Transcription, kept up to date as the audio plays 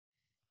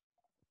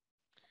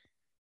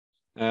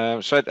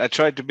I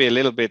tried to be a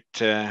little bit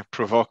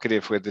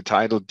provocative with the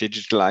title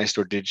 "Digitalized"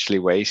 or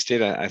 "Digitally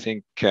Wasted." I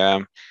think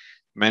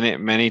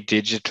many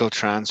digital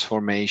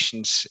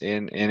transformations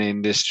in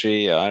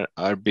industry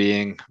are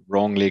being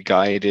wrongly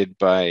guided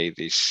by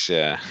these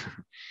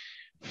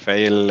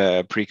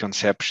fail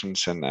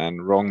preconceptions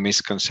and wrong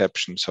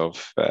misconceptions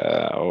of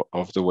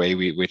the way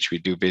which we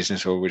do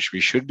business, or which we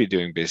should be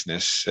doing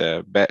business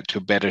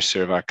to better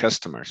serve our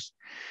customers.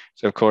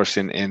 So of course,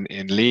 in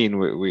Lean,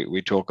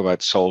 we talk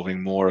about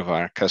solving more of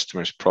our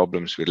customers'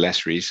 problems with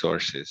less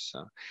resources.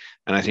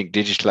 And I think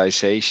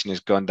digitalization has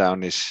gone down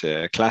this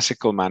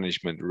classical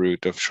management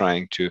route of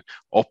trying to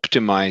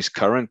optimize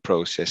current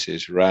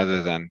processes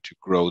rather than to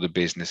grow the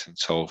business and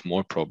solve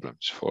more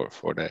problems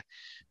for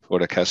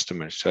the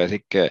customers. So I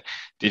think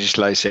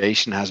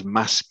digitalization has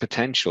mass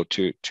potential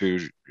to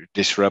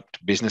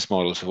disrupt business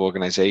models of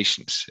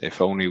organizations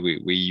if only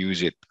we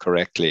use it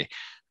correctly.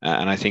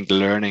 And I think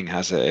learning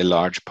has a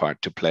large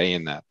part to play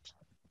in that.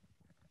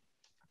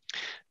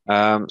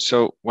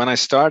 So when I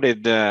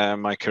started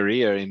my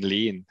career in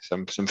Lean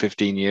some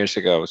 15 years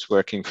ago, I was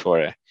working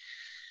for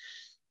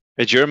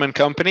a German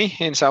company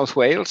in South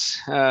Wales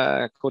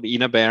called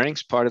Ina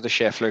Bearings, part of the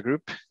Scheffler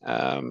Group.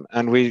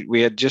 And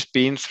we had just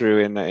been through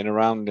in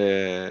around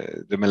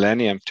the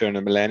millennium, turn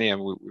of the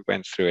millennium, we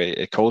went through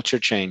a culture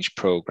change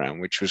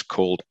program, which was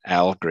called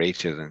L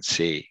greater than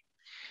C.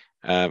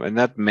 And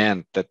that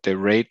meant that the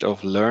rate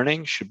of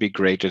learning should be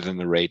greater than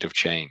the rate of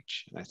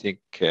change. And I think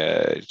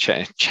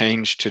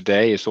change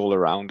today is all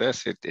around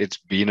us. It's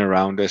been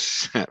around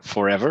us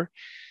forever.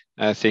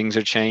 Things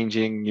are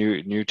changing.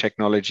 New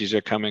technologies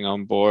are coming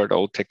on board.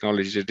 Old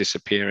technologies are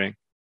disappearing.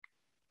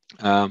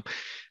 And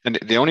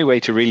the only way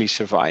to really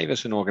survive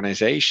as an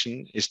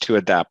organization is to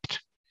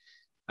adapt.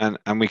 And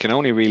we can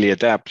only really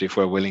adapt if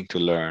we're willing to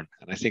learn.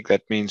 And I think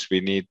that means we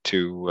need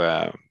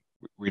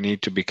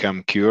to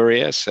become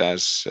curious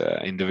as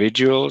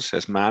individuals,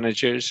 as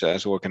managers,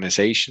 as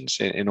organizations,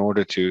 in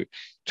order to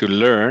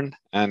learn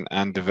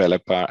and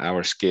develop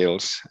our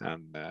skills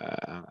and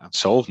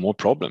solve more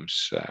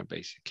problems,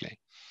 basically.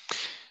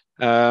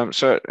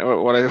 So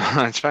what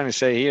I'm trying to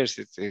say here is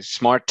that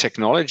smart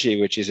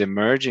technology, which is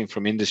emerging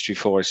from Industry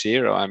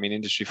 4.0. I mean,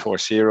 Industry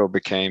 4.0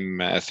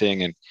 became a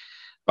thing in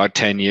about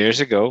 10 years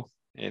ago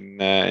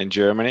in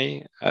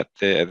Germany at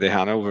the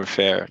Hanover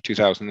Fair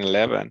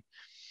 2011.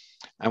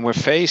 And we're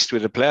faced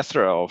with a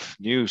plethora of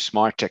new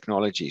smart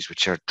technologies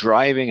which are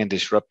driving and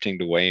disrupting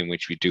the way in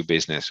which we do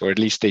business, or at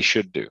least they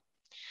should do.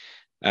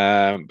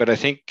 But I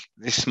think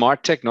these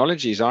smart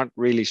technologies aren't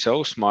really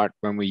so smart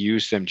when we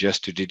use them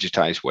just to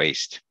digitize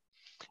waste.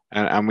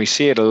 And we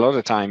see it a lot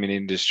of time in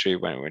industry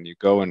when you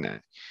go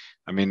and,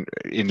 I mean,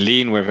 in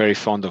Lean, we're very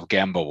fond of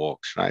Gemba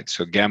walks, right?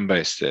 So Gemba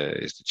is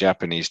the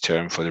Japanese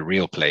term for the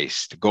real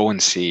place, to go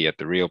and see at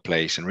the real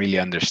place and really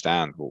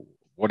understand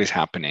what is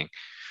happening.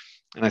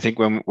 And I think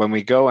when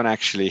we go and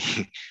actually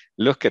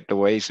look at the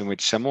ways in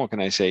which some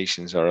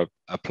organizations are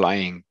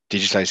applying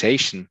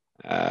digitalization,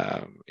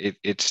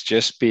 it's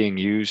just being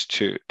used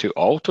to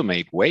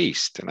automate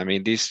waste. And I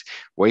mean, these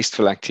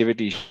wasteful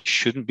activities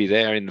shouldn't be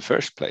there in the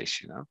first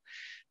place, you know.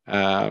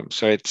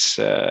 So it's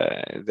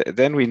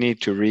then we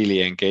need to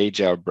really engage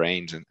our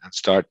brains and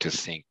start to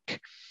think.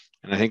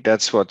 And I think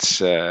that's what's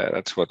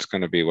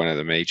going to be one of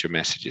the major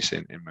messages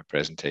in my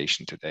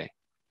presentation today.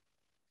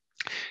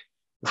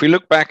 If we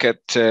look back at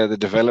the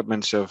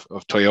developments of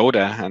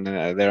Toyota and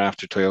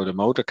thereafter Toyota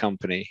Motor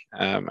Company,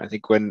 I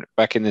think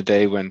back in the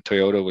day when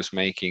Toyota was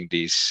making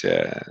these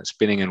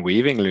spinning and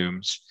weaving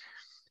looms,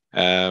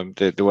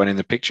 the one in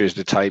the picture is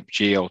the Type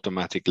G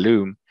automatic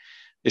loom.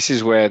 This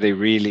is where they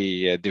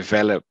really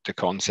developed the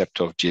concept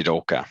of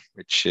Jidoka,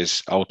 which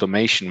is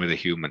automation with a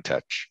human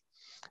touch.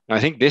 And I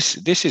think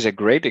this is a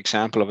great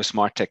example of a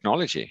smart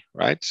technology,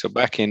 right? So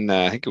back in,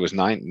 I think it was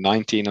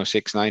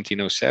 1906,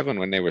 1907,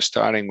 when they were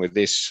starting with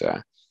these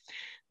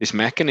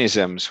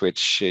mechanisms,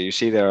 which you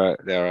see there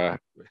are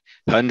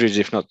hundreds,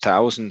 if not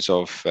thousands,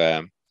 of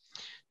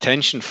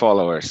tension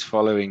followers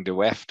following the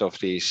weft of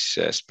these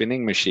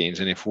spinning machines.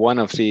 And if one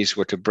of these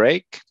were to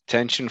break,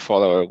 tension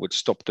follower would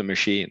stop the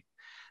machine.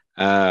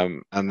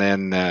 And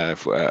then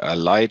a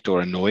light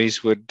or a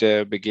noise would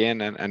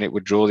begin, and it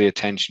would draw the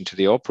attention to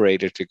the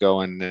operator to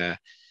go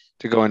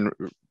and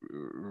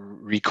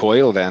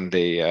recoil then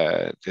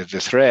the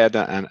thread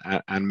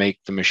and make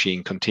the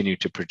machine continue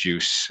to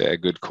produce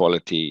good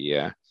quality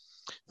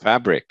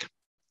fabric.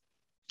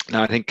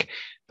 Now, I think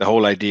the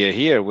whole idea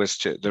here was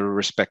the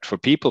respect for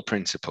people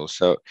principle.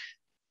 So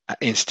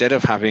instead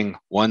of having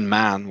one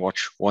man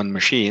watch one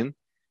machine,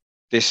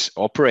 this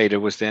operator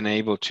was then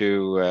able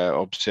to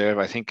observe,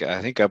 I think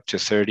up to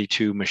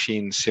 32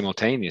 machines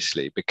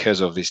simultaneously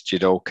because of this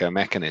Jidoka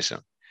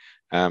mechanism.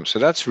 So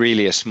that's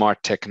really a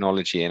smart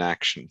technology in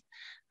action.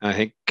 And I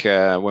think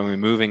when we're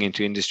moving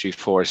into Industry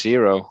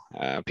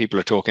 4.0, people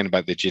are talking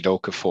about the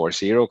Jidoka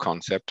 4.0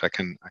 concept. I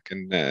can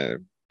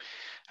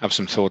have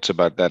some thoughts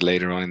about that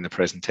later on in the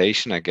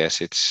presentation. I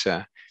guess it's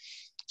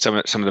some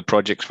of the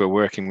projects we're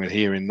working with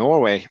here in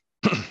Norway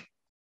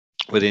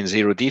within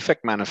zero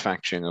defect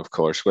manufacturing, of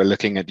course, we're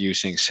looking at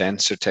using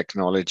sensor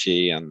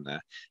technology and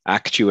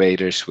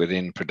actuators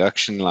within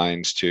production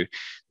lines to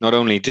not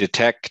only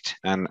detect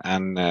and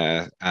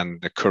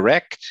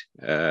correct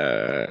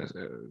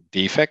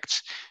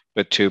defects,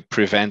 but to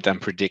prevent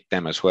and predict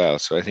them as well.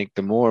 So I think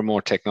the more and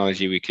more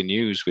technology we can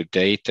use with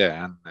data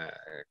and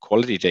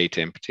quality data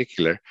in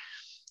particular,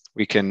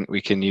 we can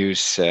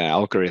use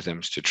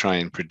algorithms to try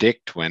and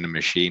predict when a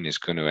machine is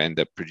going to end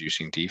up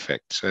producing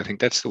defects. So I think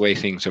that's the way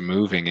things are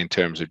moving in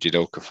terms of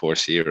Jidoka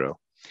 4.0.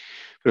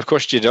 But of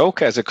course,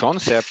 Jidoka as a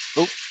concept.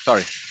 Oh,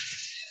 sorry.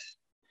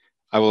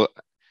 I will.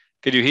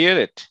 Could you hear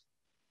it?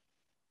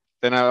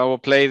 Then I will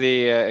play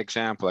the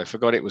example. I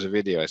forgot it was a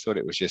video. I thought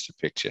it was just a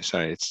picture.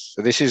 Sorry.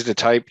 So this is the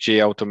Type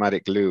G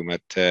automatic loom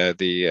at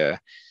the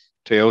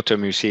Toyota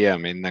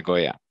Museum in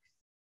Nagoya.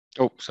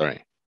 Oh,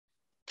 sorry.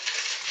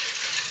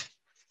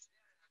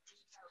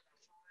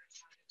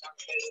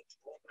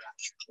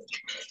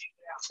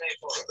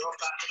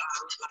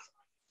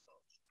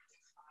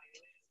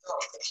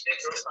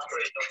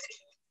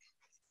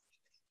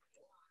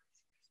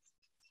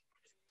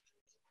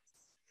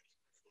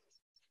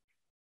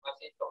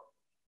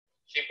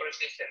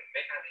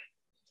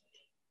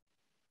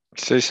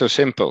 So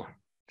simple.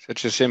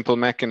 Such a simple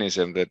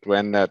mechanism that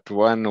when that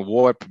one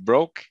warp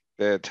broke,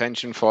 the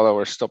tension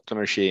follower stopped the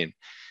machine.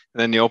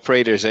 And then the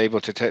operator is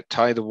able to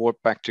tie the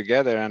warp back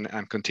together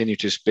and continue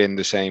to spin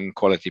the same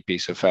quality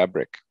piece of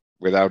fabric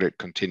without it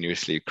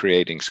continuously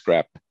creating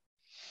scrap.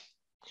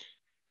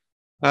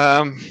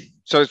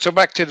 So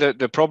back to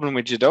the problem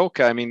with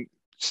Jidoka. I mean,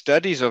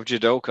 studies of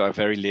Jidoka are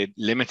very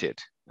limited.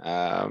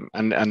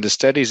 And the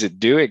studies that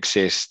do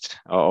exist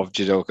of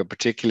Jidoka,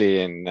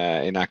 particularly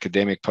in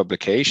academic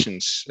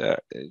publications,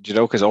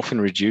 Jidoka is often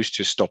reduced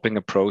to stopping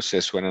a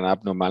process when an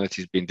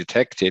abnormality has been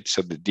detected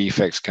so that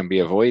defects can be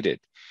avoided.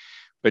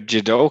 But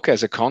Jidoka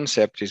as a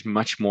concept is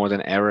much more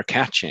than error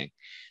catching.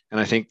 And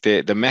I think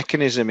the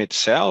mechanism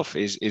itself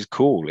is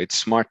cool. It's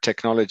smart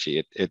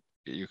technology.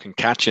 You can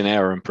catch an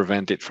error and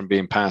prevent it from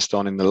being passed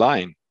on in the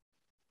line.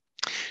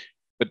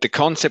 But the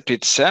concept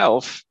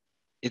itself,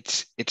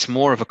 it's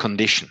more of a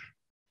condition.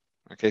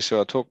 Okay, so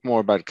I'll talk more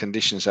about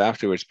conditions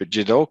afterwards, but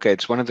Jidoka,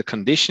 it's one of the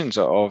conditions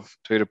of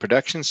Toyota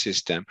Production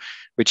System,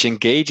 which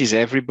engages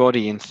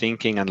everybody in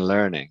thinking and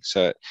learning.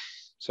 So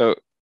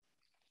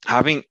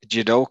having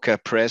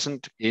Jidoka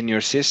present in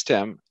your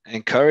system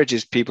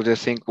encourages people to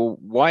think, well,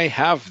 why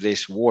have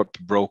this warp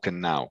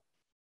broken now?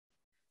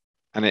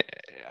 And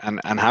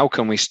how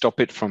can we stop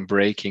it from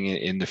breaking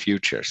in the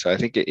future? So I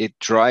think it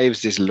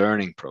drives this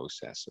learning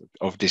process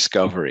of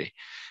discovery.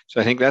 So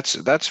I think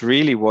that's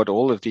really what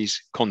all of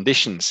these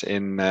conditions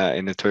in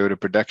the Toyota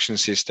Production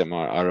System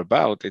are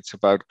about. It's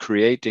about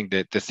creating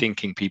the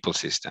thinking people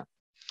system.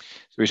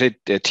 So we say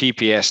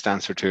TPS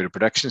stands for Toyota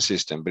Production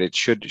System, but it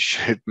should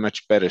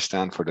much better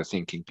stand for the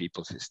thinking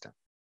people system.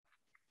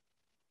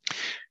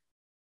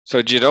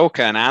 So Jidoka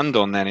and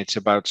Andon, then it's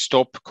about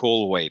stop,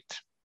 call, wait.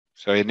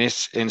 So in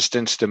this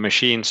instance, the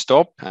machine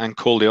stop and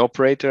call the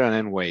operator and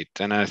then wait.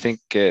 And I think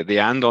the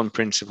Andon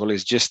principle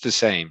is just the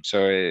same. So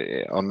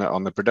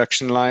on the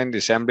production line, the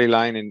assembly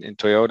line in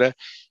Toyota,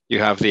 you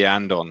have the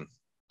Andon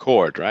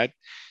cord, right?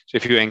 So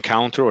if you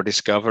encounter or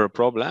discover a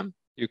problem,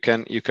 you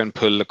can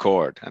pull the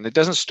cord, and it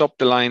doesn't stop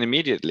the line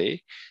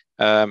immediately.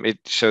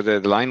 So the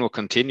line will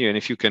continue, and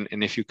if you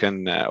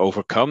can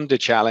overcome the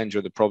challenge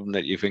or the problem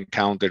that you've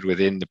encountered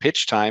within the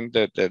pitch time,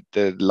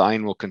 the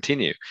line will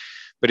continue.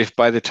 But if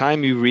by the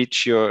time you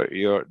reach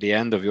the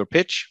end of your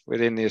pitch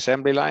within the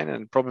assembly line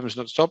and problems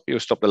not stop, you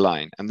stop the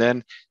line. And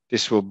then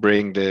this will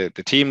bring the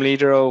team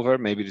leader over,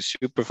 maybe the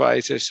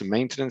supervisors, the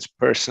maintenance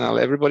personnel,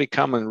 everybody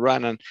come and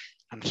run and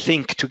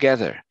think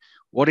together.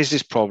 What is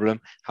this problem?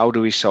 How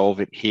do we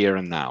solve it here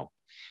and now?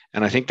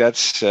 And I think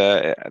that's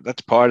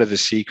part of the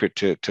secret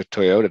to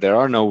Toyota. There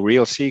are no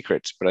real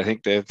secrets, but I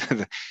think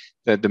that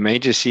the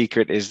major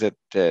secret is that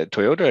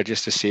Toyota are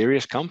just a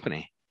serious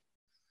company.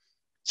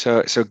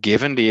 So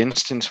given the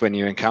instance when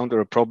you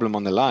encounter a problem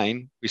on the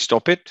line, we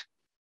stop it,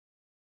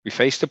 we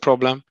face the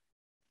problem,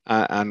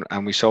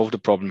 and we solve the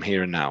problem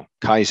here and now,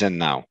 Kaizen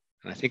now.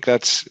 And I think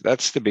that's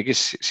the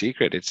biggest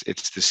secret.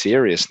 It's the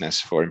seriousness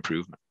for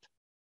improvement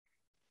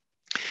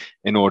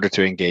in order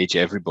to engage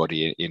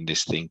everybody in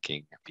this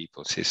thinking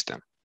people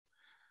system.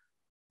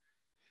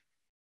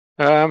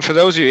 For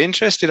those of you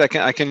interested,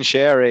 I can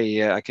share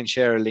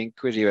a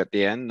link with you at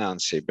the end,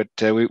 Nancy. But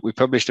we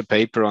published a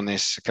paper on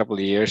this a couple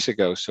of years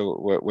ago, so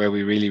where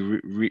we really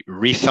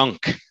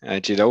rethunk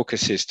Jidoka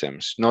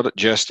systems, not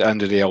just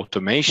under the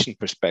automation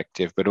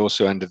perspective, but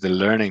also under the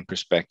learning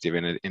perspective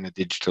in a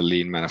digital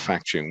lean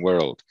manufacturing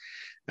world.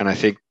 And I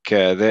think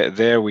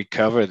there we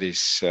cover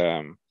this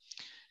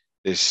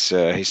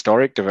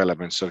historic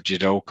developments of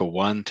Jidoka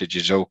 1 to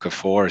Jidoka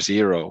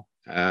 4.0.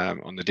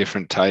 On the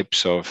different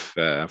types of,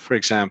 for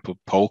example,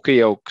 poker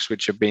yokes,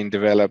 which are being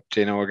developed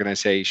in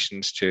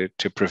organizations to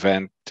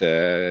prevent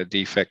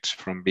defects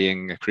from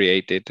being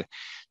created,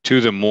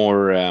 to the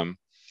more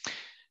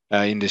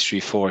Industry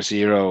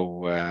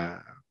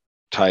 4.0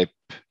 type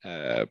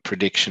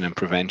prediction and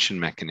prevention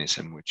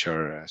mechanism, which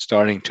are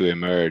starting to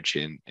emerge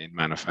in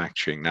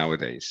manufacturing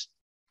nowadays.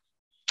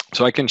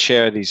 So I can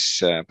share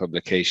this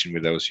publication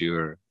with those who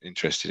are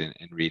interested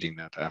in reading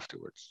that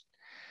afterwards.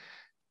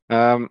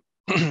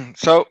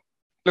 So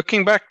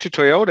looking back to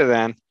Toyota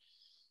then,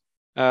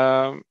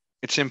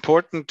 it's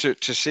important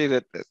to see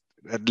that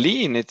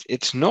Lean,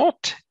 it's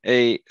not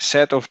a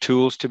set of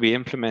tools to be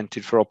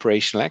implemented for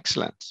operational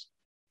excellence.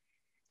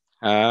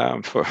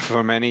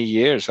 For many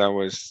years, I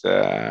was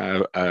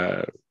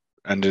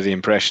under the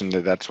impression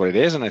that that's what it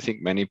is, and I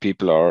think many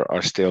people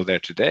are still there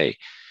today.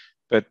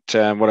 But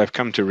what I've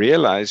come to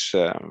realize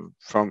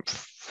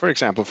for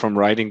example, from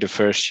writing the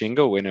first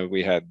Shingo winner,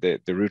 we had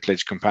the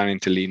Routledge Companion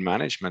to Lean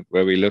Management,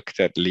 where we looked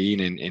at Lean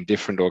in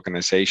different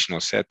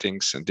organizational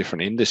settings and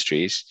different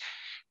industries,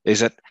 is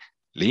that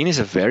Lean is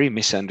a very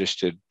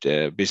misunderstood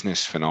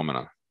business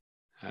phenomenon.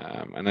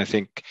 And I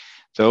think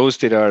those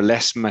that are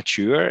less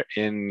mature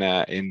in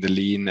the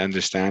Lean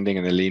understanding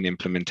and the Lean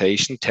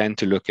implementation tend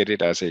to look at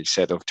it as a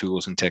set of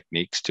tools and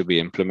techniques to be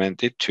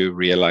implemented to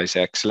realize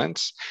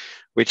excellence,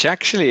 which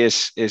actually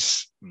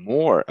is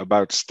more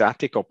about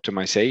static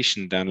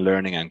optimization than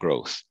learning and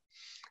growth.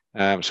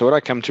 So what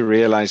I come to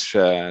realize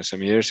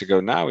some years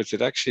ago now is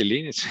that actually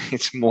Lean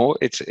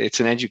it's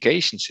an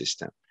education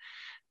system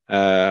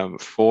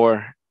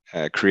for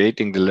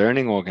creating the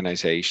learning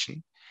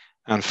organization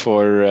and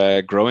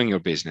for growing your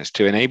business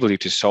to enable you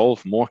to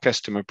solve more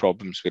customer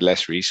problems with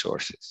less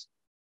resources.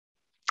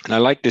 And I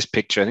like this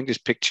picture. I think this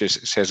picture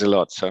says a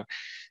lot. So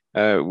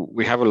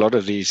we have a lot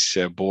of these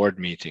board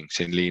meetings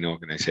in Lean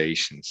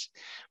organizations,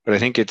 but I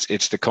think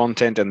it's the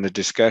content and the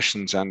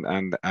discussions and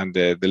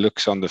the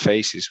looks on the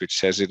faces which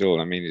says it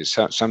all. I mean,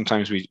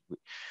 sometimes we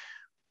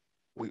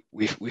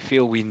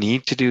feel we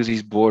need to do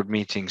these board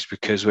meetings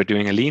because we're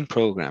doing a Lean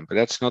program, but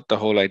that's not the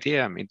whole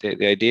idea. I mean,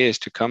 the idea is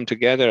to come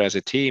together as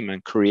a team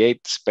and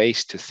create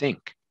space to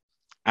think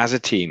as a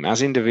team,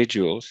 as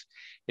individuals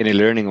in a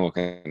learning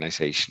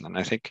organization. And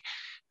I think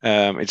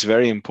it's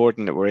very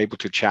important that we're able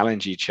to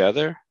challenge each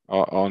other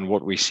on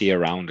what we see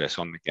around us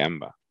on the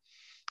Gemba.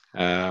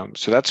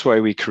 So that's why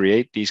we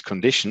create these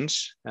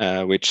conditions,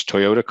 which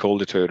Toyota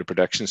called the Toyota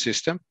Production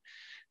System,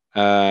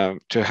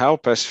 to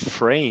help us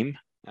frame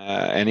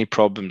any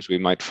problems we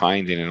might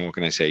find in an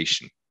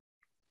organization.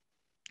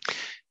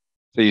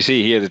 So you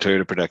see here the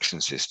Toyota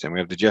Production System. We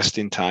have the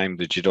just-in-time,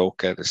 the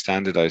Jidoka, the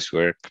standardized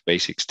work,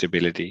 basic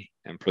stability,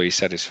 employee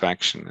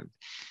satisfaction,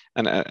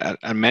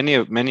 and many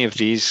of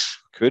these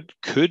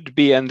could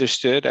be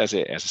understood as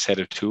a set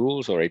of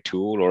tools or a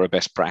tool or a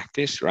best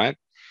practice, right?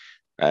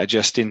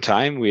 Just in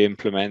time, we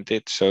implement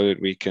it so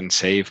that we can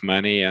save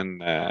money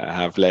and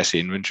have less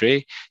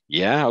inventory.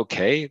 Yeah,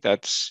 okay,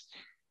 that's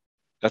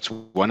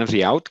one of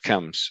the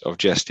outcomes of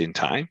just in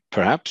time,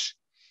 perhaps.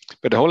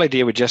 But the whole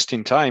idea with just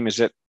in time is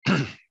that,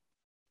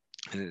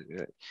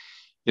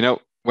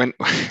 when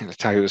I'll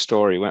tell you the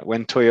story.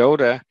 When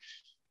Toyota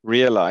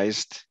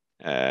realized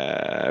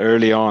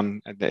early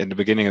on in the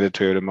beginning of the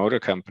Toyota Motor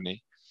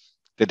Company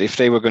that if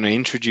they were going to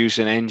introduce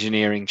an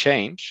engineering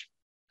change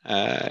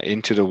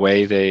into the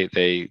way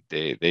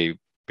they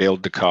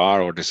build the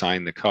car or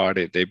design the car,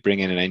 they bring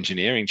in an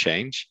engineering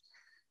change.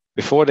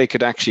 Before they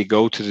could actually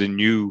go to the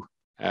new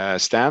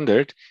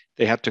standard,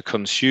 they had to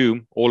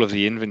consume all of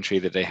the inventory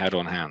that they had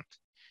on hand.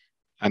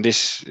 And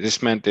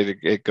this meant that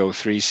it go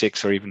 3,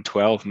 6, or even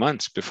 12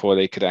 months before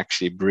they could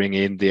actually bring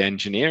in the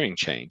engineering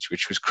change,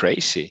 which was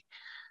crazy.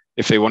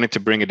 If they wanted to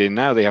bring it in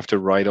now, they have to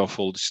write off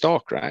all the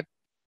stock, right?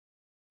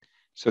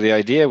 So the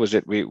idea was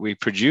that we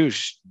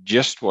produce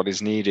just what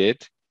is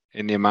needed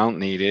in the amount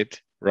needed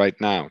right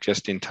now,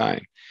 just in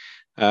time.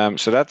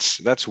 So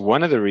that's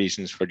one of the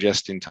reasons for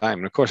just in time.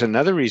 And of course,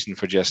 another reason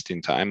for just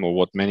in time, or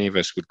what many of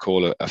us would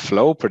call a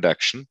flow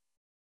production,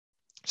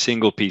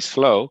 single piece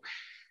flow,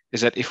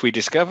 is that if we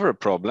discover a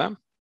problem,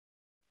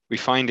 we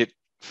find it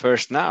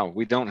first now.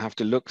 We don't have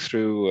to look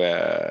through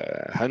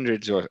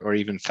hundreds or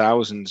even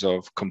thousands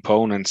of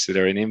components that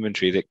are in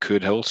inventory that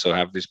could also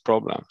have this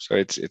problem. So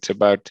it's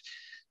about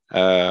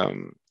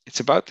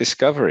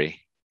discovery.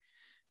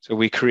 So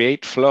we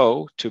create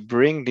flow to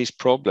bring these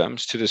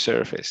problems to the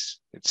surface.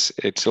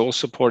 It's all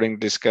supporting the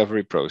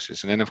discovery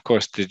process. And then, of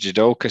course, the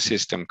Jidoka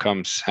system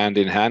comes hand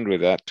in hand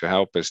with that to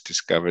help us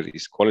discover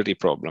these quality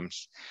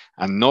problems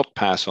and not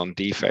pass on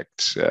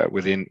defects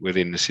within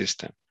the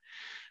system.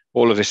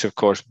 All of this, of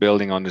course,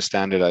 building on the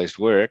standardized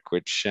work,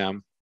 which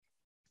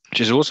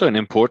is also an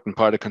important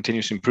part of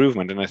continuous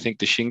improvement. And I think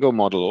the Shingo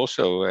model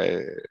also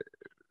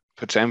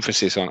puts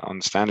emphasis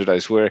on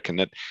standardized work, and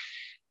that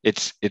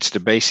it's the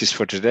basis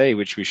for today,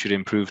 which we should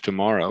improve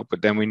tomorrow.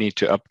 But then we need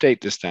to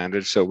update the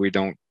standards so we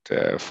don't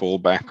fall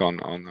back on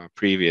our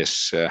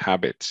previous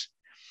habits.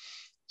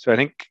 So I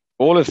think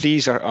all of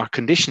these are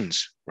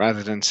conditions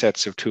rather than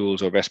sets of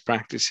tools or best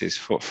practices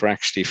for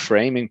actually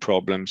framing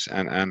problems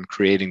and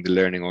creating the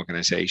learning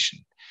organization.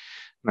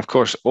 And of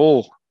course,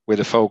 all with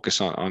a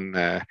focus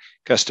on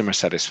customer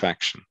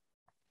satisfaction.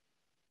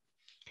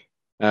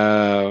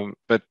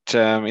 But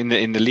in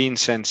the Lean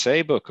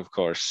Sensei book, of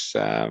course,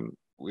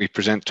 we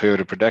present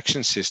Toyota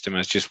Production System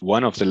as just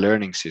one of the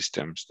learning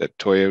systems that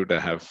Toyota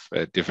have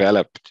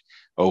developed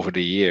over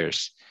the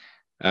years.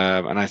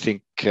 And I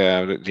think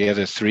the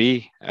other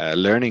three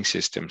learning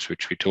systems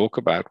which we talk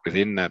about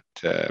within that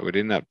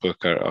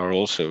book are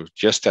also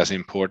just as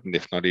important,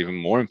 if not even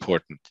more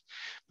important.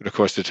 But of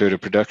course, the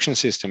Toyota Production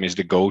System is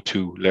the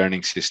go-to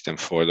learning system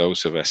for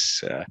those of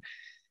us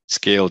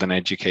skilled and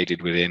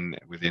educated within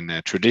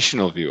a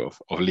traditional view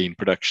of lean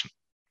production.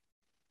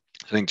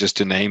 I think just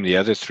to name the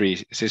other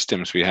three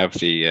systems, we have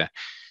the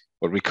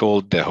what we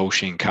call the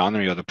Hoshin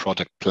Kanri, or the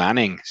product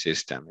planning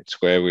system.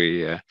 It's where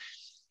we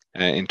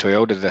in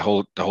Toyota,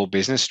 the whole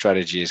business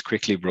strategy is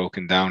quickly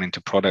broken down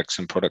into products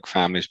and product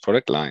families,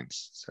 product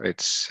lines. So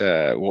it's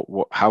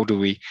how do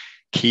we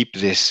keep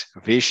this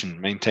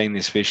vision, maintain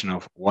this vision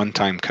of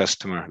one-time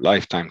customer,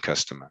 lifetime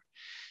customer.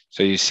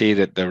 So you see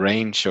that the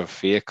range of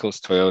vehicles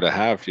Toyota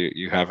have,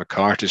 you have a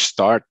car to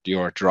start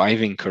your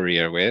driving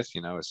career with,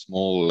 a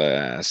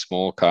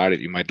small car that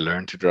you might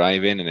learn to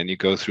drive in, and then you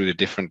go through the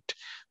different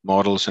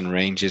models and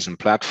ranges and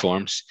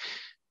platforms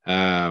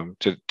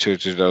to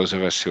those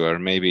of us who are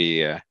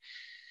maybe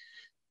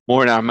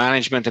more in our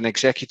management and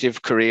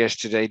executive careers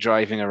today,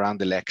 driving around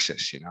the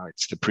Lexus.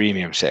 It's the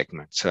premium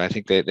segment. So I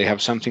think they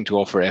have something to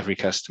offer every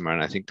customer,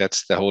 and I think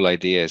that's the whole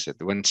idea, is that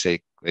once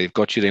they've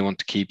got you, they want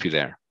to keep you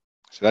there.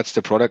 So that's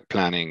the product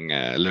planning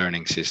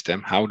learning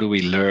system. How do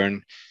we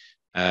learn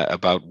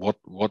about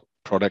what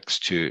products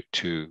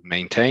to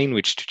maintain,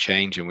 which to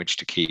change, and which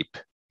to keep?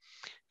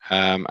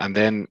 And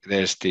then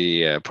there's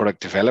the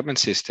product development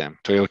system,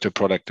 Toyota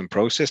Product and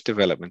Process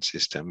Development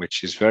System,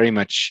 which is very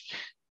much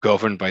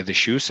governed by the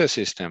SHUSA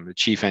system, the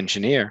chief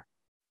engineer,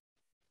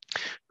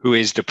 who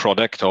is the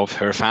product of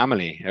her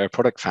family, her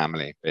product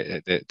family,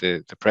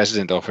 the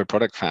president of her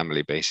product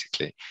family,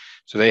 basically.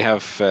 So they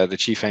have the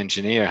chief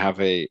engineer have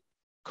a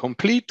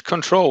complete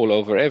control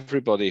over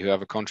everybody who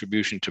have a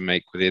contribution to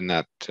make within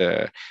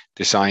that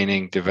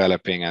designing,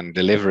 developing, and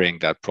delivering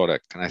that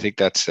product. And I think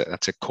that's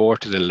a core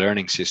to the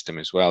learning system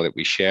as well, that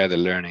we share the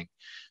learning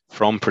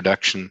from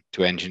production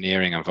to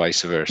engineering and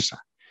vice versa.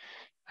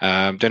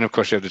 Then, of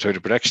course, we have the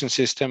Toyota Production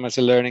System as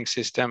a learning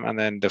system. And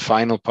then the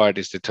final part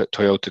is the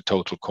Toyota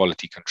Total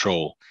Quality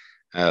Control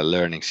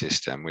learning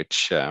system,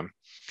 which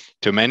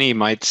to many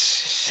might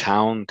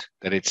sound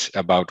that it's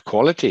about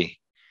quality,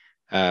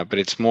 but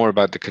it's more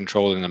about the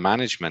control and the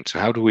management. So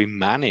how do we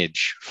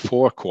manage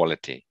for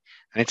quality?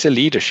 And it's a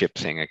leadership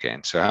thing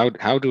again. So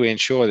how do we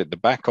ensure that the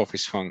back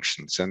office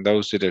functions and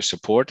those that are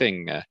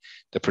supporting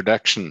the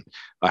production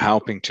are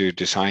helping to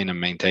design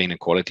and maintain a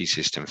quality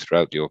system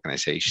throughout the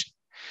organization?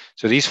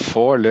 So these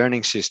four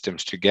learning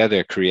systems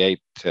together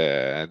create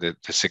the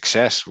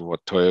success of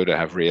what Toyota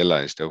have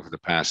realized over the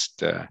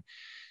past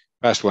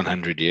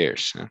 100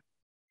 years.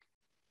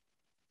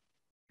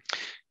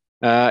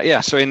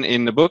 So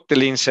in the book, The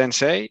Lean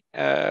Sensei,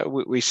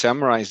 we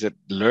summarize that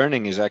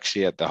learning is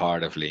actually at the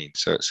heart of Lean.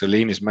 So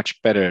Lean is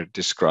much better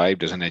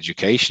described as an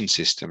education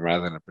system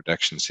rather than a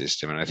production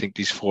system. And I think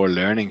these four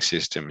learning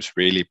systems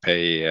really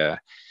pay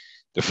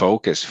the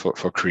focus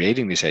for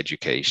creating this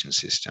education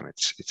system.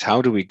 It's how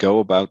do we go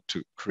about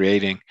to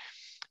creating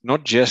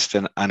not just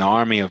an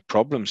army of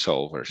problem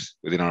solvers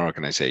within our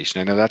organization.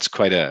 I know that's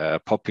quite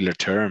a popular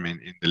term in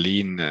the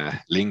Lean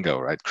lingo,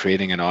 right?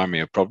 Creating an army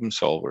of problem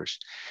solvers.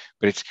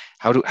 But it's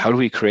how do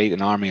we create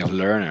an army of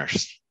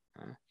learners?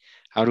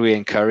 How do we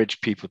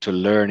encourage people to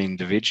learn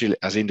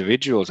as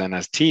individuals and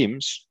as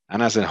teams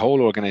and as a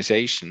whole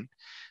organization,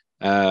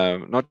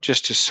 not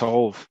just to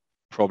solve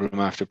problem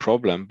after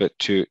problem, but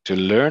to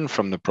learn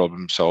from the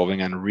problem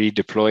solving and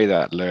redeploy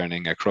that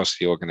learning across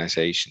the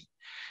organization.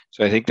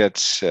 So I think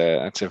that's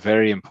a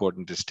very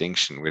important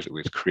distinction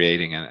with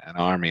creating an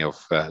army of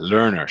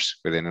learners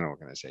within an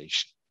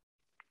organization.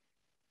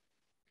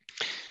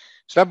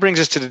 So that brings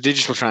us to the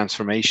digital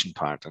transformation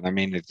part. And I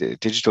mean, the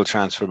digital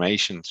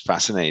transformation is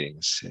fascinating.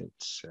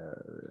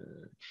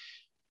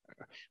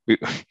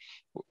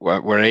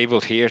 We're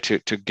able here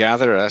to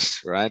gather us,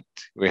 right?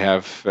 We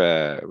have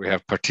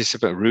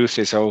participant. Ruth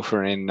is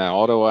over in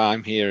Ottawa.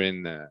 I'm here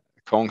in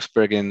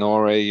Kongsberg in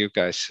Norway. You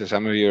guys,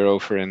 some of you are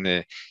over in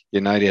the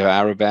United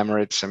Arab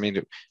Emirates. I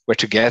mean, we're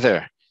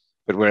together,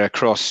 but we're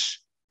across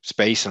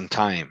space and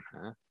time.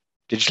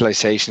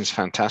 Digitalization is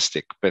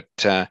fantastic, but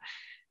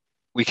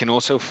we can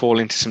also fall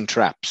into some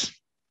traps.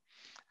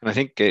 And I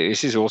think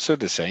this is also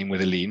the same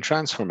with a lean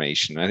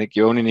transformation. I think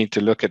you only need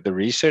to look at the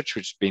research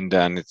which has been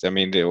done.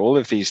 All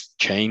of these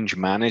change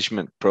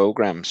management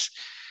programs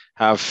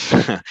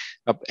have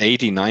up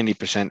 80,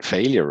 90%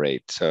 failure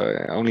rate.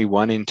 So only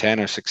 1 in 10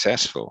 are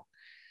successful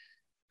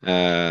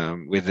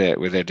with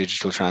their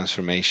digital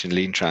transformation,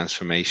 lean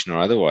transformation, or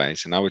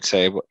otherwise. And I would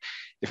say,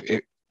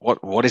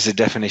 what is the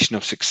definition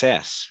of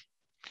success?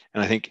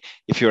 And I think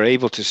if you're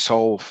able to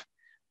solve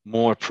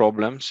more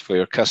problems for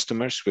your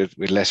customers with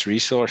less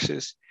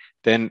resources,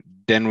 then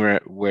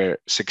we're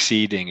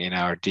succeeding in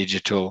our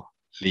digital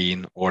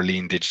lean or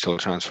lean digital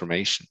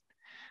transformation.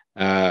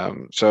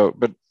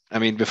 But I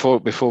mean, before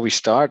we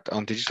start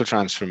on digital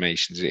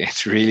transformations,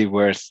 it's really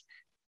worth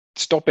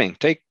stopping,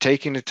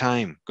 taking the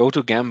time, go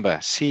to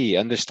Gemba, see,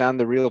 understand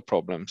the real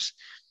problems,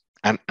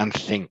 and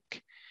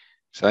think.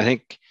 So I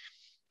think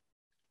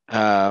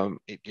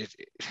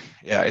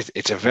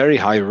it's a very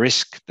high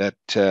risk that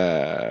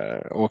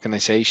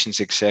organizations,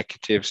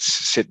 executives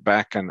sit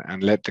back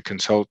and let the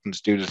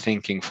consultants do the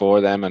thinking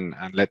for them, and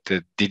let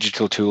the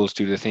digital tools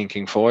do the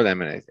thinking for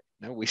them. And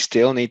we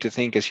still need to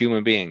think as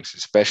human beings,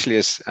 especially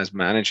as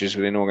managers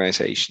within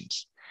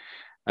organizations.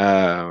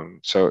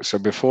 So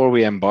before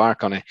we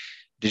embark on a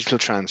digital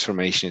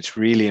transformation, it's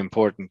really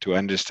important to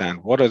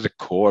understand what are the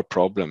core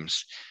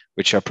problems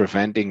which are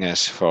preventing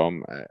us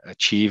from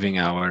achieving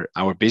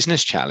our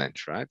business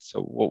challenge, right?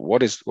 So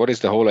what is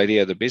the whole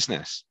idea of the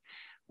business?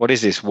 What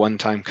is this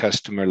one-time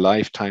customer,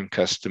 lifetime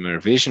customer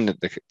vision that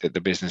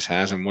the business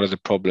has, and what are the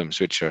problems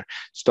which are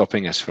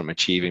stopping us from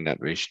achieving that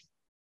vision?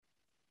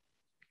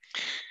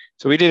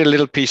 So we did a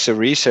little piece of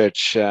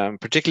research,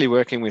 particularly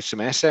working with some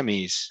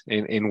SMEs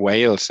in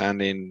Wales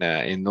and in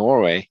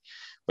Norway,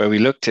 where we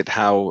looked at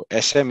how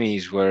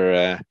SMEs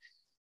were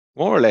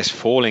more or less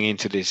falling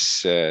into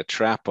this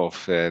trap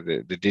of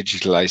the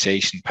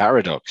digitalization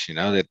paradox. You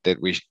know,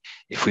 that we,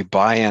 if we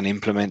buy and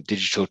implement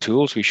digital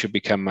tools, we should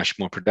become much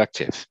more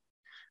productive.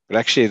 But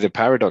actually, the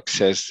paradox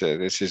says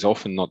this is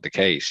often not the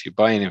case. You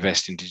buy and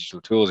invest in digital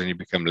tools, and you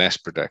become less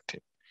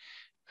productive.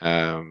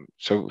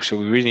 So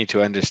we really need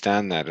to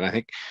understand that. And I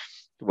think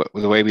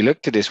the way we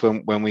looked at this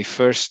when we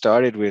first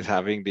started with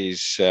having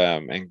these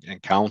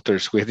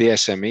encounters with the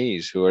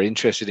SMEs who are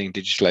interested in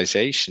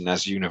digitalization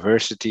as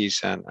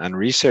universities and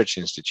research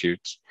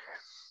institutes,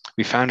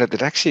 we found out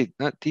that actually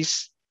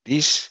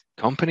these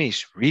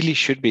companies really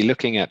should be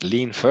looking at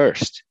lean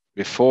first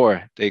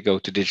before they go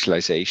to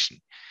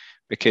digitalization.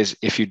 Because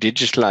if you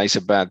digitalize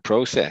a bad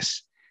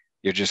process,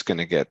 you're just going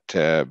to get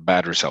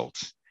bad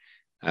results.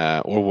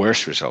 Or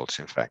worse results,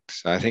 in fact.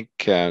 So I think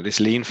this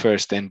lean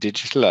first, then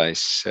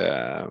digitalize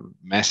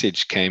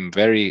message came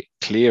very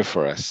clear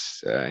for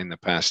us in the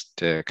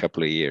past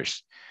couple of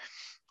years.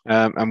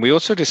 And we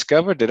also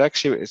discovered that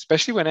actually,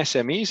 especially when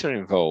SMEs are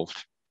involved,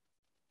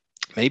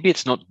 maybe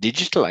it's not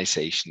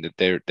digitalization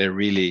that they're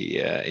really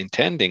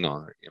intending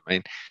on. I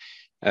mean,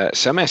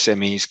 some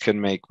SMEs can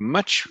make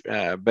much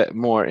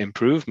more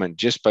improvement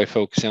just by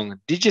focusing on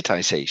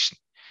digitization,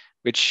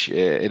 which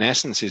in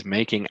essence is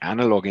making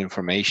analog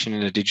information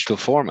in a digital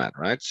format,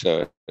 right?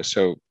 So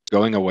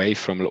going away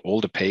from all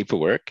the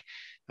paperwork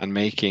and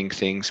making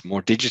things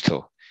more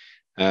digital.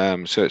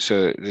 So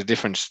the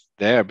difference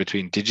there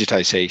between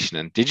digitization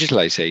and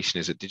digitalization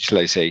is that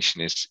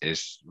digitalization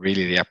is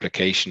really the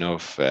application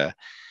of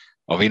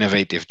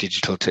innovative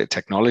digital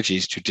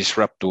technologies to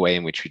disrupt the way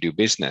in which we do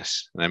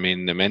business. I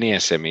mean, many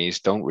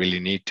SMEs don't really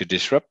need to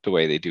disrupt the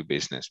way they do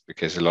business,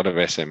 because a lot of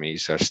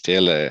SMEs are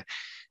still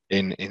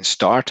in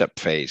startup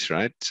phase,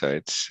 right? So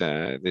it's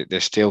they're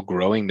still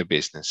growing the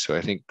business. So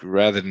I think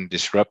rather than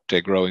disrupt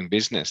a growing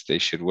business, they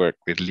should work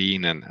with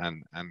lean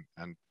and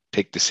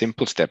take the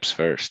simple steps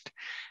first,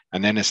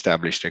 and then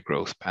establish their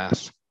growth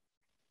path.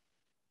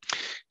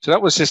 So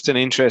that was just an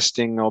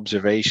interesting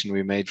observation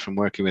we made from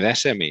working with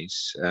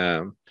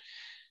SMEs.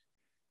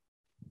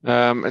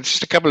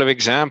 Just a couple of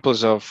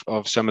examples of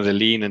some of the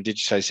lean and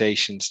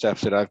digitization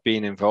stuff that I've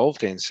been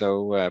involved in.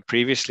 So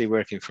previously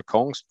working for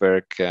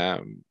Kongsberg,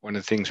 one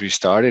of the things we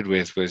started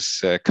with was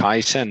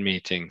Kaizen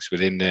meetings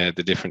within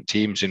the different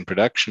teams in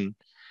production,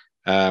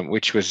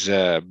 which was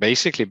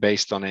basically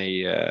based on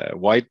a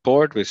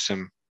whiteboard with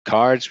some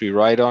cards we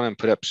write on and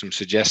put up some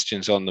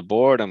suggestions on the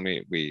board, and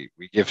we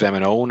give them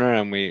an owner,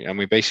 and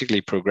we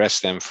basically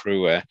progress them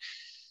through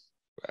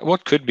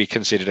what could be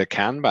considered a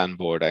Kanban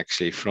board,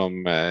 actually,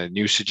 from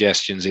new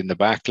suggestions in the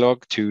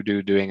backlog to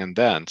doing, and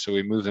done. So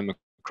we move them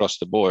across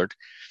the board.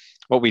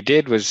 What we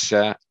did was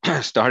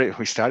we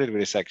started with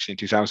this actually in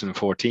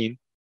 2014,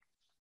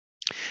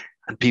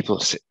 and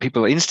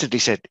people instantly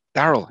said,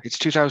 "Daryl, it's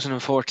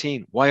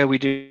 2014. Why are we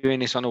doing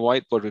this on a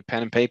whiteboard with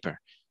pen and paper?"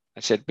 I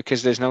said,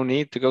 because there's no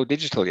need to go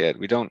digital yet.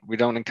 We don't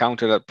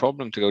encounter that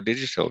problem to go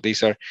digital.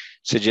 These are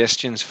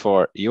suggestions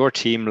for your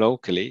team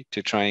locally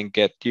to try and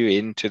get you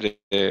into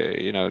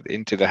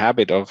the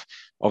habit of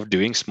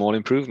doing small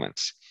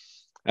improvements.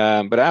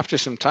 But after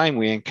some time,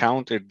 we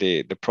encountered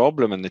the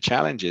problem and the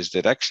challenges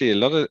that actually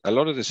a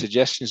lot of the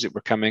suggestions that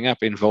were coming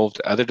up involved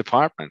other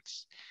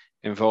departments,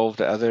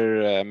 involved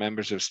other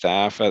members of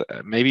staff,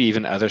 maybe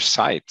even other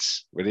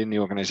sites within the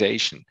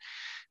organization.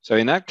 So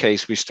in that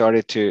case, we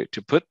started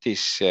to put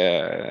this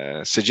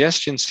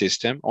suggestion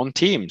system on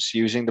Teams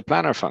using the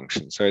planner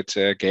function. So it's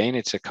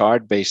a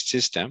card-based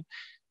system,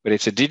 but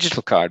it's a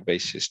digital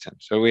card-based system.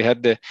 So we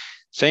had the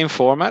same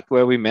format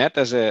where we met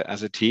as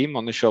a team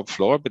on the shop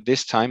floor, but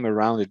this time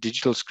around a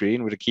digital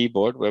screen with a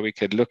keyboard where we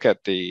could look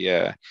at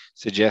the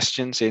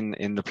suggestions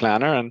in the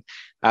planner and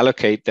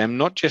allocate them,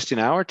 not just in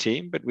our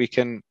team, but we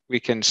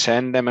can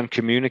send them and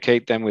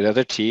communicate them with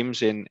other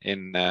teams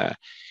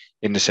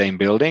in the same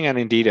building, and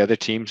indeed other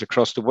teams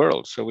across the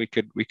world. So we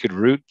could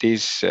route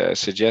these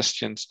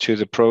suggestions to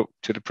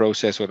the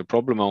process or the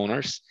problem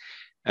owners.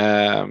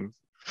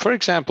 For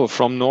example,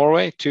 from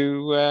Norway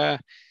to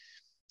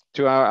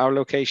to our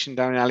location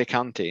down in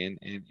Alicante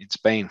in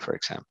Spain, for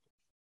example.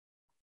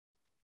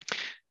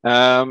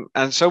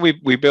 And so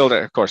we built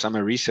it. Of course, I'm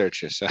a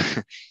researcher, so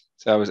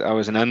so I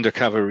was an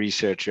undercover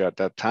researcher at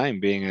that time,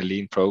 being a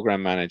lean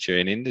program manager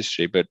in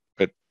industry. But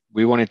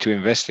we wanted to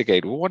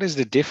investigate, well, what is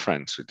the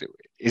difference?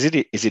 Is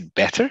it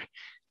better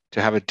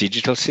to have a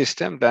digital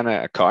system than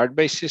a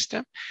card-based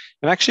system?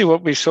 And actually,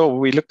 what we saw,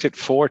 we looked at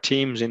 4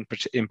 teams in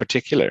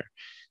particular,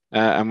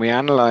 and we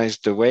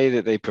analyzed the way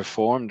that they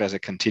performed as a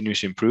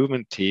continuous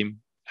improvement team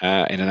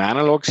in an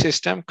analog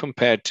system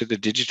compared to the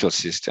digital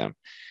system.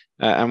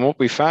 And what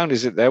we found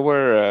is that there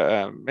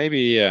were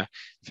maybe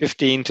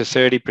 15 to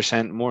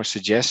 30% more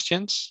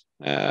suggestions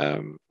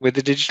with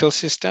the digital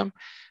system.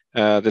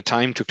 The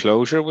time to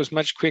closure was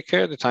much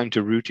quicker. The time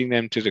to routing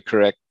them to the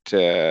correct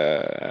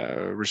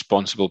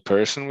responsible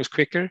person was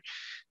quicker.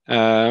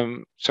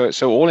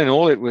 So all in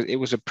all, it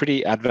was a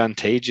pretty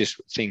advantageous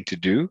thing to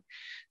do.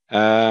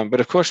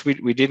 But of course,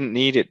 we didn't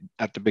need it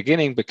at the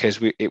beginning because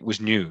it was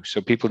new. So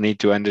people need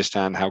to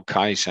understand how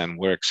Kaizen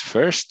works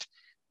first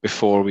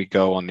before we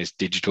go on this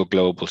digital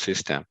global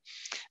system.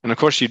 And of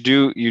course, you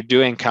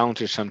do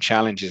encounter some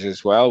challenges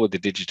as well with the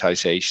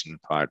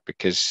digitization part,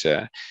 because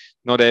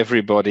not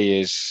everybody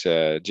is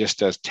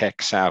just as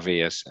tech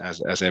savvy as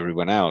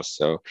everyone else.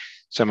 So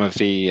some of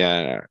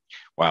the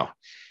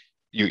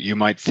you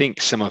might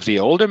think some of the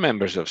older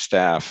members of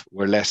staff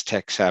were less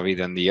tech savvy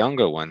than the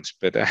younger ones,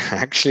 but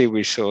actually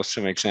we saw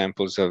some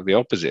examples of the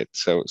opposite.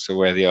 So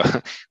where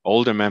the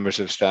older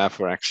members of staff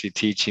were actually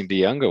teaching the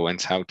younger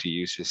ones how to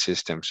use the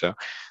system. So,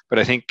 but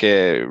I think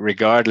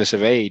regardless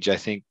of age, I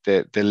think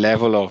that the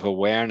level of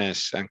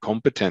awareness and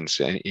competence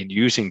in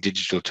using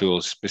digital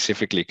tools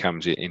specifically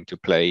comes into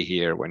play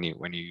here when you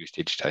use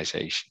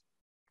digitization,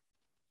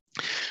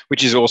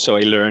 which is also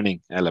a learning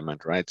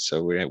element, right?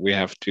 So we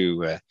have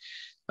to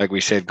like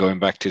we said, going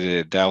back to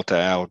the delta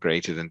L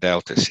greater than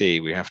delta C,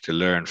 we have to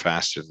learn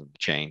faster than the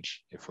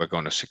change if we're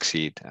going to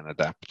succeed and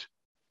adapt.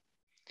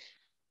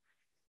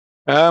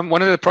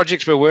 One of the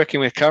projects we're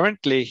working with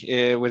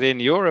currently within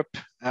Europe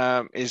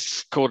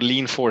is called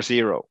Lean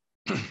 4.0.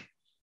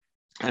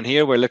 And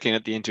here we're looking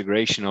at the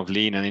integration of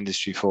Lean and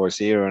Industry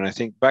 4.0. And I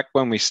think back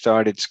when we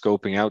started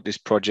scoping out this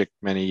project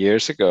many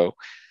years ago,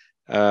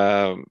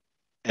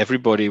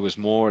 everybody was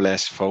more or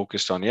less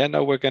focused on,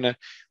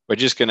 we're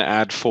just gonna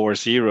add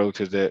 4.0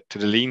 to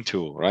the Lean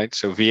tool, right?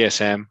 So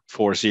VSM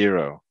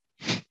 4.0,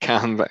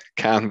 Kanban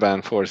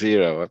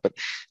 4.0. But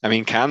I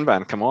mean,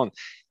 Kanban, come on,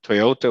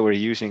 Toyota were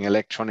using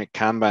electronic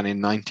Kanban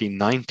in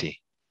 1990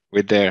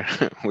 with their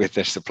with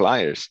their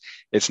suppliers.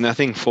 It's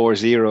nothing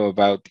 4.0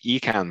 about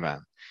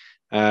eKanban.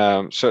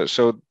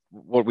 So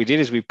what we did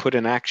is we put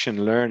an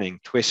action learning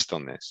twist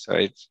on this. So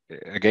it's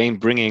again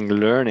bringing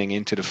learning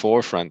into the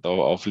forefront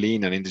of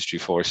Lean and Industry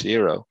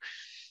 4.0.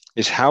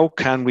 Is how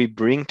can we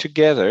bring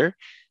together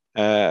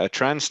a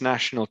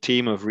transnational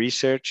team of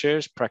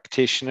researchers,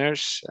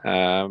 practitioners,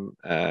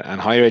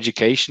 and higher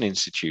education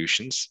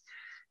institutions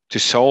to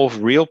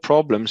solve real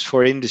problems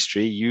for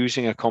industry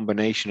using a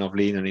combination of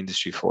Lean and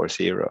Industry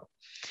 4.0.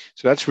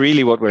 So that's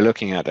really what we're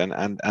looking at.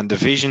 And the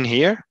vision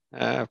here,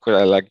 of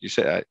course, like you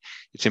said,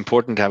 it's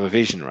important to have a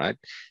vision, right?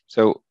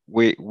 So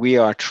we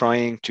are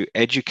trying to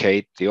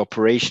educate the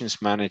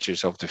operations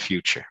managers of the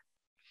future.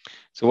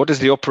 So what does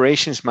the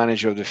operations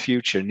manager of the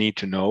future need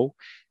to know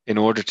in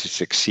order to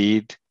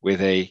succeed with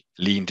a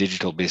lean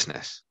digital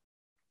business?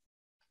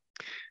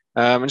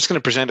 I'm just going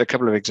to present a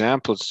couple of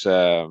examples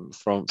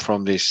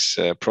from this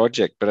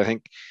project, but I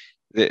think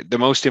the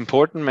most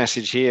important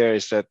message here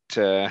is that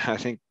I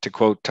think, to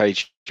quote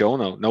Taiichi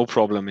Ohno, no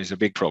problem is a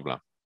big problem.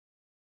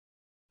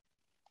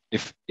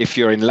 If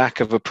you're in lack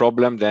of a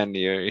problem, then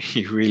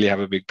you really have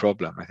a big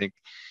problem. I think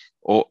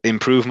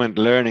improvement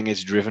learning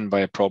is driven by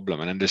a problem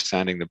and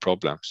understanding the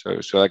problem. So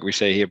like we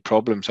say here,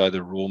 problems are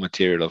the raw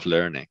material of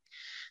learning.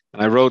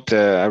 And I wrote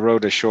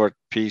a short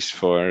piece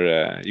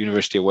for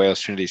University of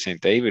Wales Trinity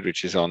St David,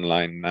 which is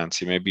online.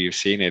 Nancy, maybe you've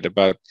seen it,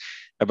 about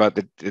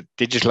the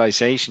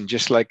digitalization,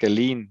 just like a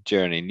lean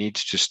journey,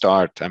 needs to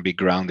start and be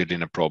grounded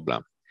in a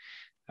problem.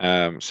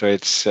 So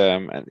it's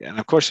and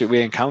of course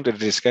we encountered a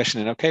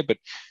discussion, and okay, but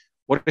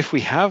what if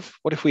we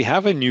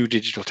have a new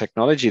digital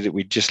technology that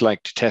we'd just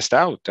like to test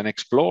out and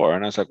explore?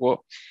 And I was like,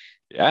 well,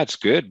 yeah, it's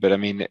good, but I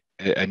mean,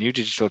 a new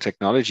digital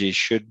technology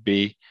should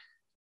be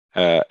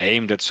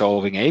aimed at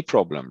solving a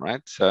problem,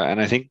 right? So, and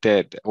I think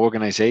that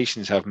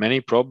organizations have many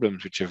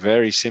problems which are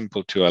very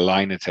simple to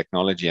align a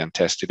technology and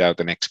test it out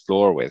and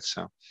explore with.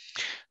 So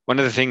one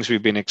of the things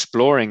we've been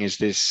exploring is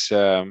this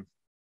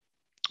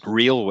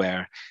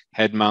RealWare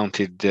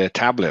head-mounted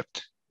tablet.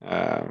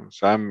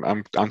 So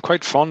I'm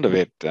quite fond of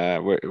it.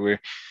 We're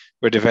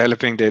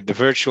developing the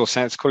virtual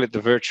sense. Call it the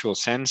virtual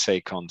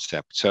sensei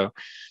concept. So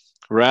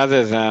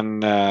rather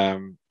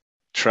than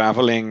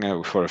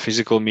traveling for a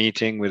physical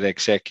meeting with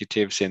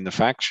executives in the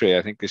factory,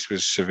 I think this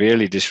was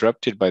severely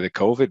disrupted by the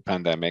COVID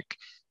pandemic.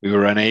 We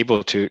were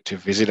unable to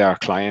visit our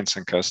clients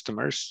and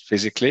customers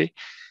physically.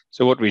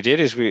 So what we did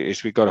is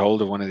we got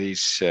hold of one of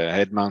these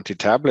head-mounted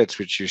tablets,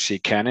 which you see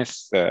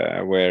Kenneth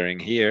wearing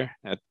here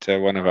at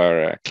one of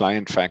our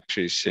client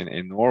factories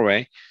in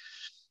Norway.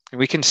 And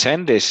we can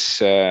send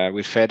this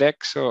with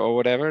FedEx or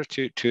whatever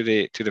to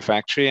the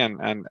factory,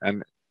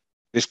 and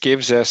this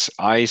gives us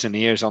eyes and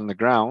ears on the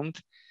ground,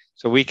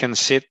 so we can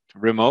sit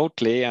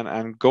remotely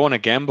and go on a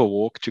gamble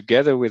walk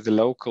together with the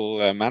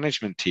local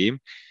management team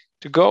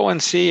to go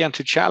and see and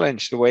to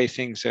challenge the way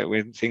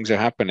when things are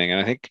happening. And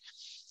I think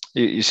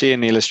you see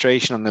in the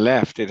illustration on the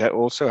left, it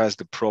also has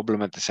the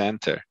problem at the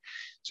center.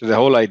 So the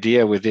whole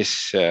idea with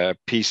this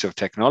piece of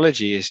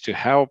technology is to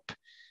help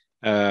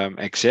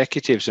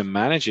executives and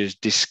managers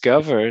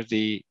discover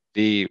the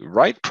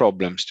right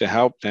problems to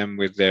help them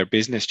with their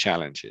business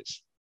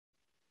challenges.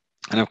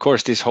 And of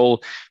course, this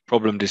whole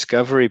problem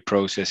discovery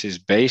process is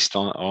based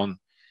on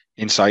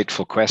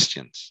insightful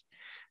questions.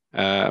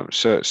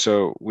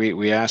 So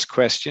we ask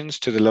questions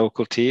to the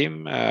local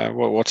team.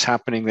 What's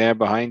happening there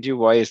behind you?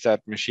 Why is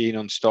that machine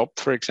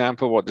unstopped, for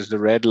example? What does the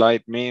red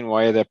light mean?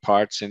 Why are there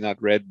parts in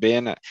that red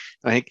bin? I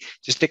think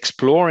just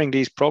exploring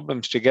these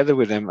problems together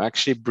with them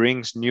actually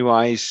brings new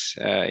eyes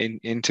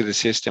into the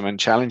system and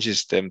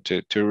challenges them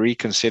to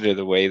reconsider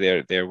the way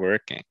they're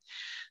working.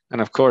 And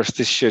of course,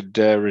 this should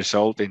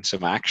result in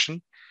some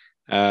action,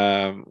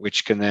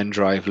 which can then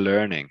drive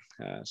learning.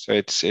 So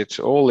it's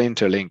all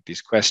interlinked,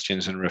 these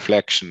questions and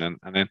reflection, and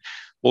then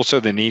also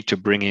the need to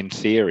bring in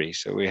theory.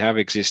 So we have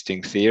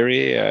existing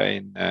theory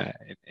in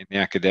the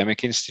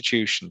academic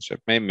institutions. So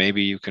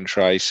maybe you can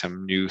try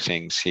some new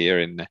things here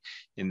in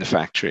the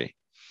factory.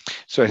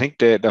 So I think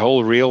the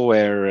whole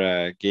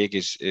RealWare gig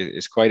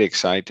is quite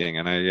exciting,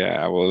 and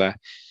I will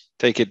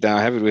take it down.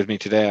 I have it with me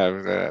today.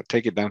 I'll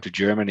take it down to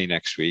Germany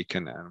next week,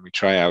 and we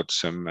try out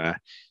some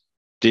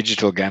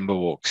digital gamble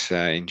walks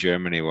in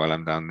Germany while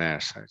I'm down there.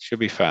 So it should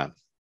be fun.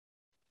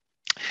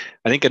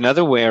 I think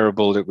another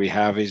wearable that we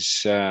have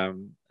is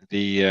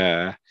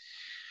the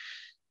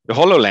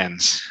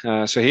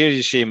HoloLens. So here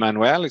you see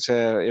Manuel. It's an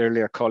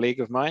earlier colleague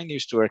of mine. He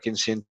used to work in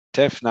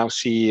Sintef, now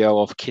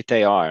CEO of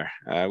KitAR,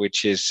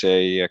 which is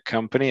a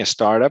company, a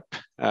startup,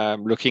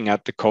 looking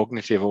at the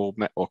cognitive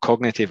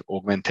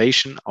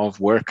augmentation of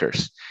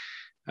workers.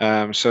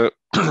 So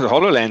the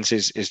HoloLens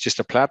is just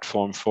a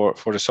platform for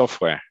the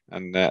software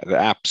and the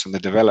apps and the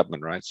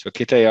development, right? So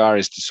KitAR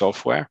is the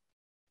software,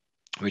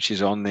 which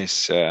is on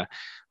this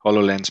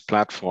HoloLens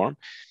platform.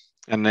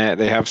 And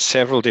they have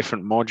several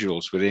different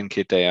modules within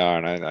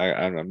KitAR.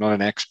 And I'm not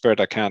an expert.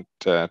 I can't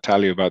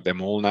tell you about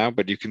them all now,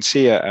 but you can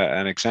see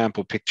an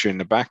example picture in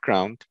the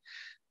background.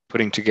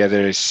 Putting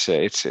together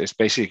it's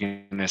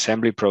basically an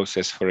assembly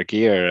process for a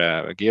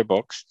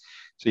gearbox.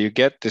 So you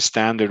get the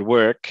standard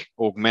work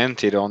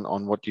augmented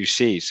on what you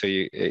see. So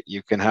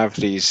you can have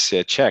these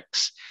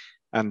checks,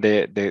 and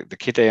the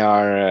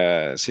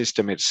KitAR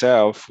system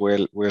itself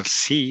will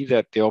see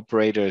that the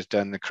operator has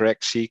done the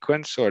correct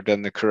sequence or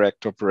done the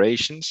correct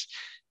operations,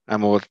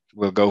 and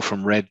will go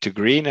from red to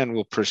green, and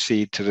will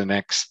proceed to the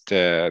next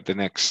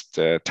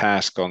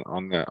task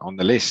on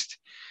the list.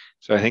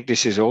 So I think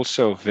this is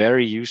also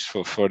very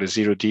useful for the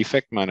zero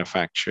defect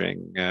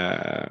manufacturing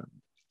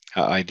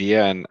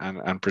idea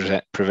and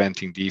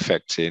preventing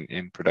defects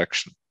in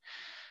production.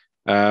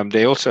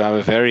 They also have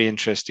a very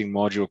interesting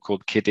module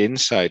called Kit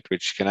Insight,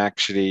 which can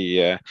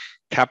actually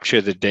capture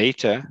the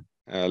data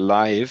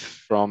live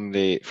from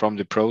the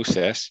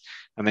process,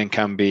 and then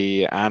can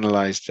be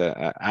analyzed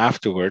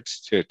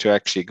afterwards to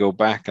actually go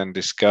back and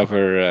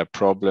discover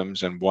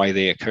problems and why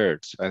they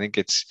occurred. So I think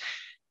it's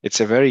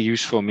a very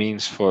useful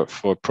means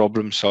for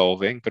problem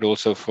solving, but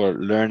also for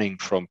learning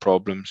from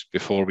problems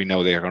before we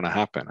know they're going to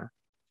happen.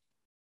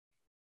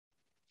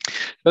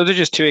 Those are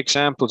just two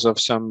examples of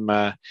some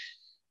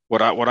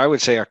what I would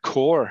say are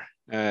core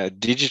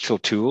digital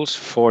tools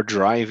for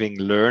driving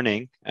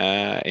learning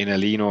in a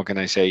lean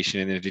organization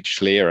in a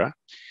digital era.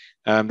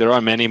 There are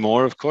many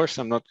more, of course.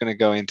 I'm not going to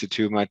go into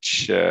too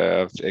much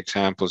of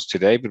examples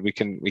today, but we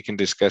can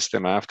discuss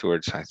them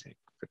afterwards, I think.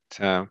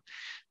 But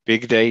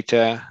big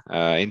data,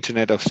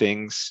 Internet of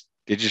Things,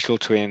 digital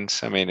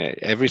twins. I mean,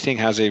 everything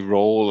has a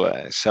role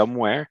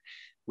somewhere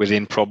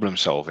within problem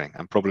solving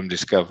and problem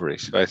discovery.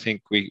 So I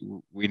think we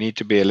need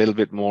to be a little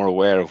bit more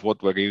aware of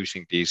what we're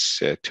using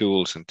these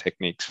tools and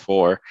techniques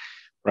for,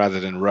 rather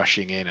than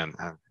rushing in and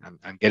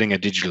getting a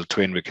digital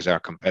twin because our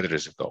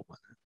competitors have got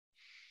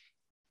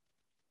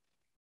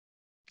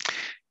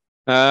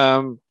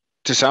one.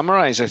 To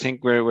summarize, I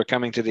think we're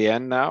coming to the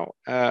end now.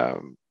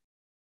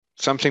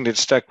 Something that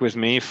stuck with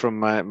me from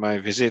my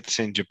visits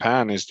in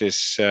Japan is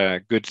this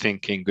good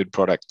thinking, good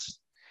products.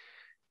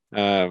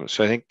 So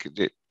I think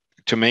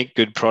to make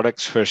good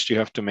products, first you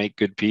have to make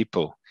good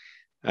people.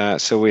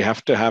 So we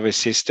have to have a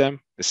system,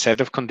 a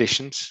set of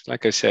conditions,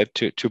 like I said,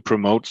 to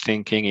promote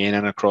thinking in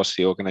and across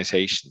the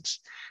organizations.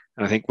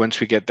 And I think once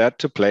we get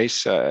that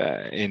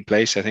in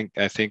place, I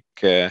think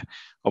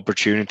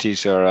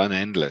opportunities are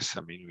unendless.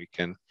 I mean,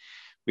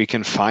 we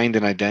can find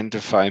and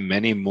identify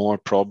many more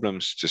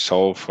problems to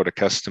solve for the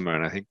customer.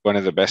 And I think one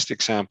of the best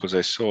examples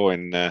I saw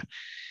in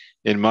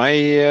in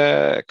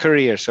my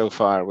career so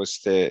far was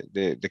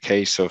the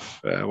case of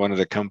one of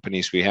the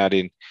companies we had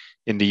in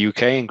the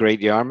UK, in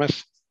Great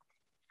Yarmouth,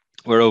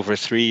 where over a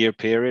 3-year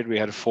period we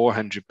had a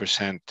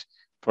 400%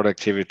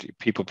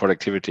 people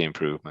productivity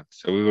improvement.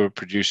 So we were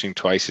producing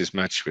twice as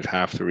much with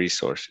half the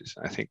resources.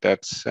 I think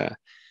that's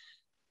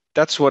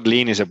what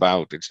lean is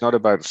about. It's not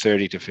about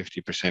 30 to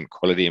 50%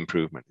 quality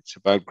improvement. It's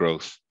about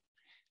growth,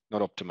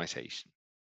 not optimization.